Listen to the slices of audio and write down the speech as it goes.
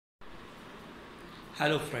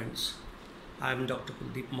Hello friends, I am Dr.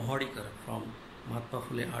 Mohadikar from Mahatma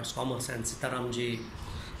Phule Arts, Commerce and Sitaramji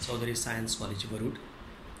Chaudhary Science College, Varud.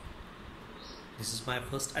 This is my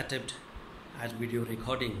first attempt at video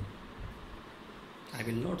recording. I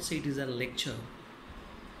will not say it is a lecture,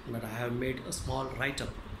 but I have made a small write-up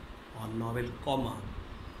on novel Coma.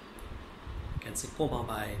 You can say Coma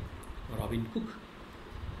by Robin Cook.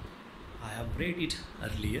 I have read it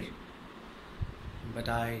earlier, but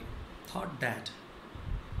I thought that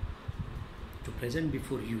to present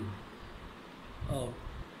before you a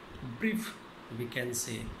brief, we can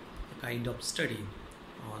say, a kind of study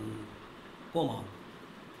on Coma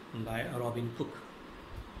by Robin Cook.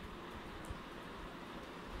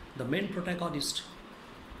 The main protagonist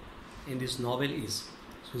in this novel is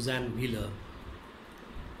Suzanne Wheeler.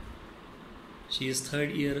 She is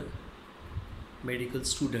third year medical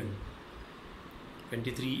student,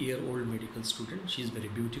 23-year-old medical student. She is very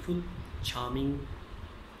beautiful, charming,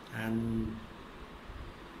 and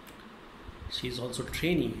she is also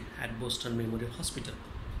training at Boston Memorial Hospital.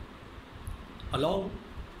 Along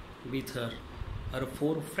with her, her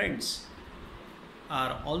four friends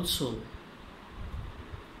are also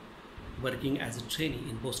working as a trainee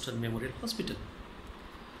in Boston Memorial Hospital.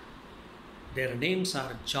 Their names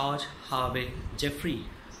are George, Harvey, Jeffrey,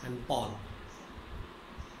 and Paul.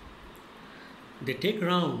 They take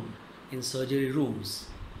round in surgery rooms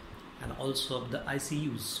and also of the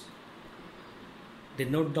ICUs. They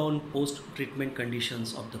note down post-treatment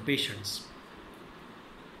conditions of the patients.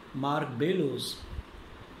 Mark Bellows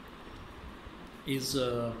is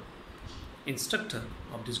an instructor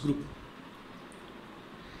of this group.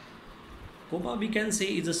 Coma, we can say,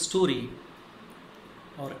 is a story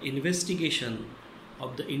or investigation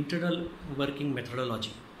of the internal working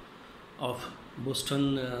methodology of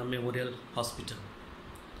Boston Memorial Hospital.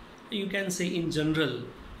 You can say in general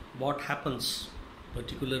what happens,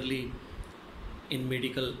 particularly in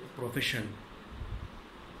medical profession,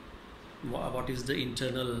 what is the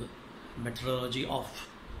internal methodology of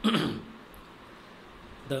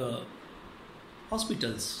the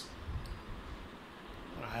hospitals.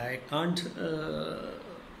 I can't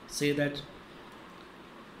say that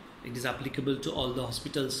it is applicable to all the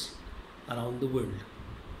hospitals around the world.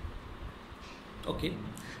 Okay,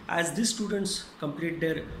 as these students complete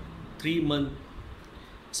their 3-month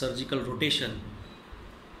surgical rotation,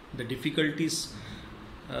 the difficulties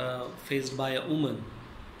faced by a woman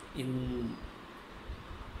in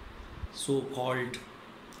so-called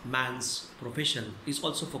man's profession is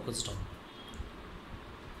also focused on.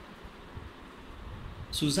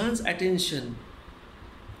 Suzanne's attention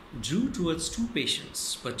drew towards two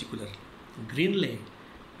patients, particularly Greenley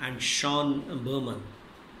and Sean Berman.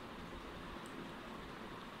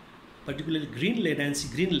 Particularly Greenley, Nancy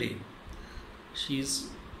Greenley, she is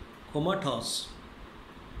comatose,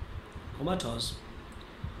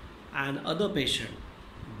 and other patient,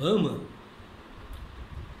 Berman,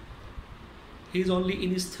 he is only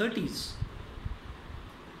in his 30s.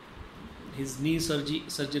 His knee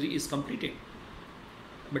surgery is completed,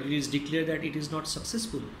 but it is declared that it is not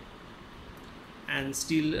successful, and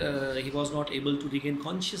still he was not able to regain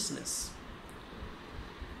consciousness.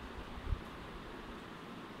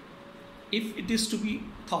 If it is to be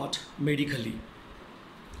thought medically,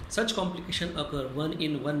 such complications occur 1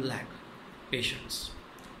 in 1 lakh patients,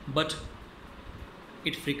 but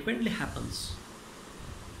it frequently happens,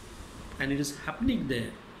 and it is happening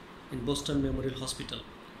there in Boston Memorial Hospital.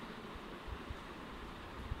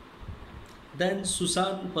 Then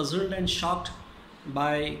Suzanne, puzzled and shocked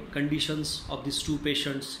by conditions of these two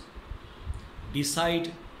patients,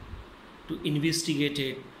 decide to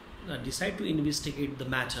investigate the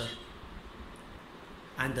matter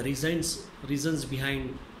and the reasons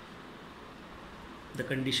behind the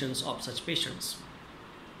conditions of such patients,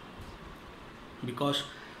 because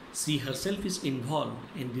she herself is involved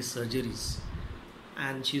in these surgeries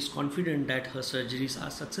and she is confident that her surgeries are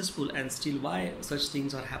successful, and still why such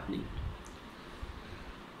things are happening.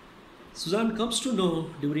 Suzanne comes to know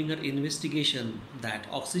during her investigation that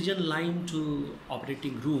oxygen line to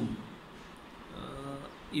operating room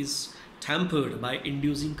is tampered by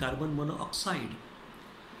inducing carbon monoxide,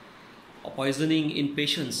 poisoning in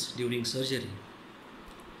patients during surgery,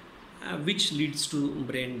 which leads to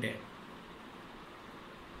brain death.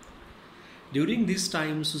 During this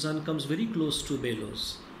time, Suzanne comes very close to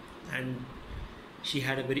Bellows, and she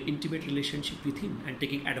had a very intimate relationship with him, and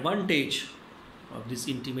taking advantage of this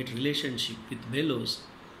intimate relationship with Bellows,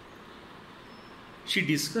 she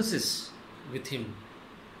discusses with him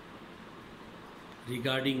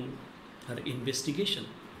regarding her investigation.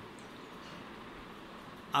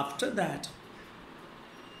 After that,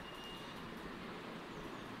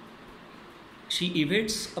 She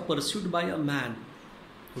evades a pursuit by a man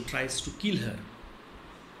who tries to kill her.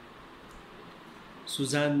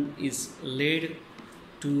 Suzanne is led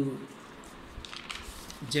to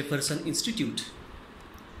Jefferson Institute.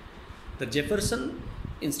 The Jefferson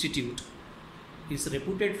Institute is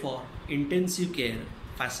reputed for intensive care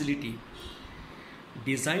facility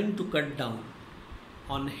designed to cut down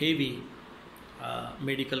on heavy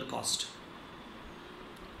medical cost.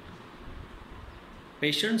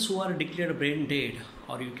 Patients who are declared brain dead,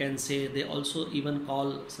 or you can say they also even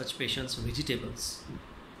call such patients vegetables.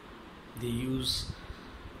 They use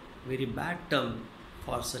very bad term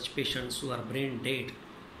for such patients who are brain dead.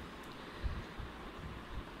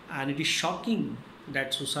 And it is shocking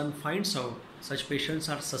that Suzanne finds out such patients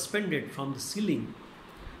are suspended from the ceiling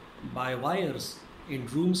by wires in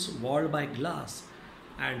rooms walled by glass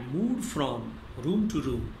and moved from room to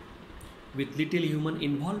room with little human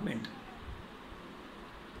involvement.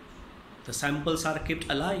 The samples are kept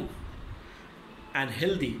alive and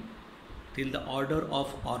healthy till the order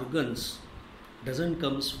of organs doesn't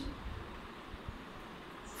comes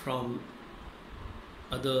from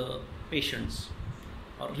other patients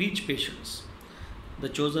or rich patients. The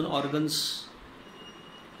chosen organs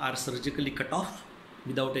are surgically cut off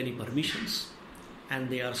without any permissions, and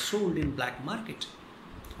they are sold in black market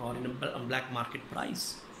or in a black market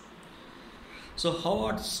price. So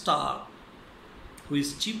Howard Starr, who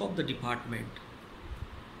is chief of the department,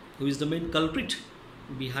 who is the main culprit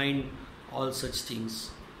behind all such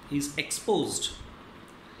things, is exposed.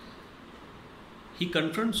 He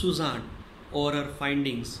confronts Suzanne over her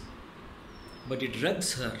findings, but he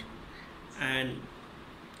drugs her and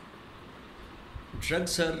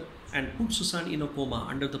puts Suzanne in a coma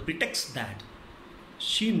under the pretext that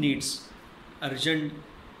she needs urgent,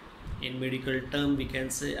 in medical term we can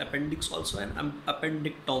say appendix also, and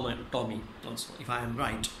appendectomy also, if I am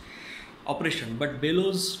right, operation. But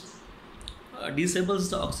Bellows disables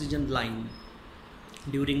the oxygen line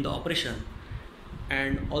during the operation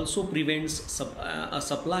and also prevents a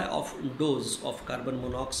supply of dose of carbon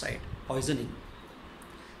monoxide poisoning.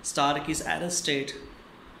 Stark is arrested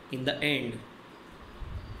in the end,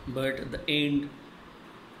 but the end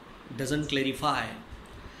doesn't clarify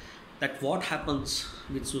that what happens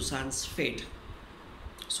with Suzanne's fate.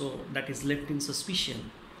 So that is left in suspicion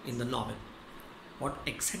in the novel. What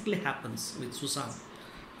exactly happens with Suzanne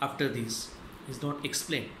after this is not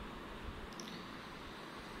explained.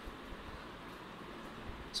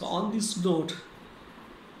 So on this note,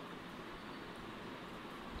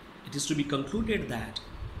 it is to be concluded that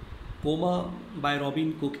Coma by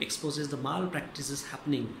Robin Cook exposes the malpractices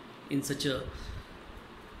happening in such a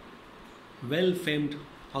well-famed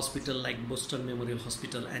hospital like Boston Memorial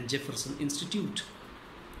Hospital and Jefferson Institute.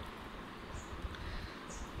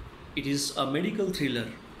 It is a medical thriller.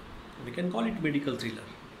 We can call it medical thriller.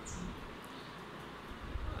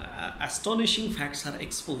 Astonishing facts are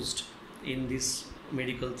exposed in this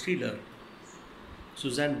medical thriller.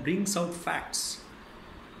 Suzanne brings out facts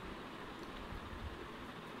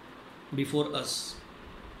before us.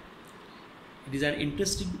 It is an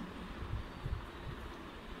interesting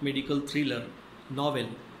medical thriller novel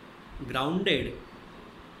grounded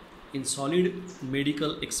in solid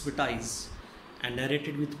medical expertise and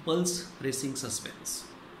narrated with pulse-racing suspense.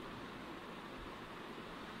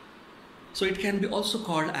 So it can be also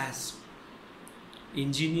called as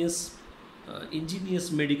ingenious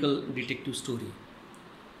medical detective story,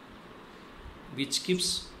 which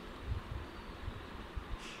keeps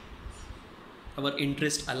our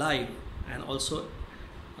interest alive and also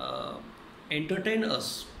entertain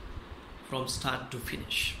us from start to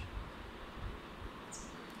finish.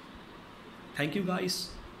 Thank you guys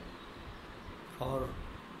for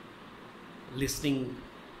listening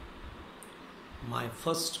my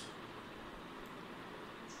first,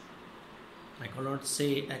 I cannot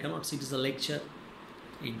say it is a lecture.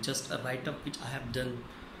 It's just a write-up which I have done,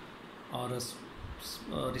 or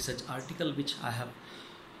a research article which I have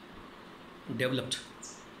developed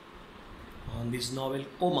on this novel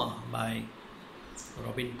Coma by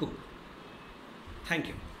Robin Cook. Thank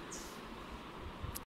you.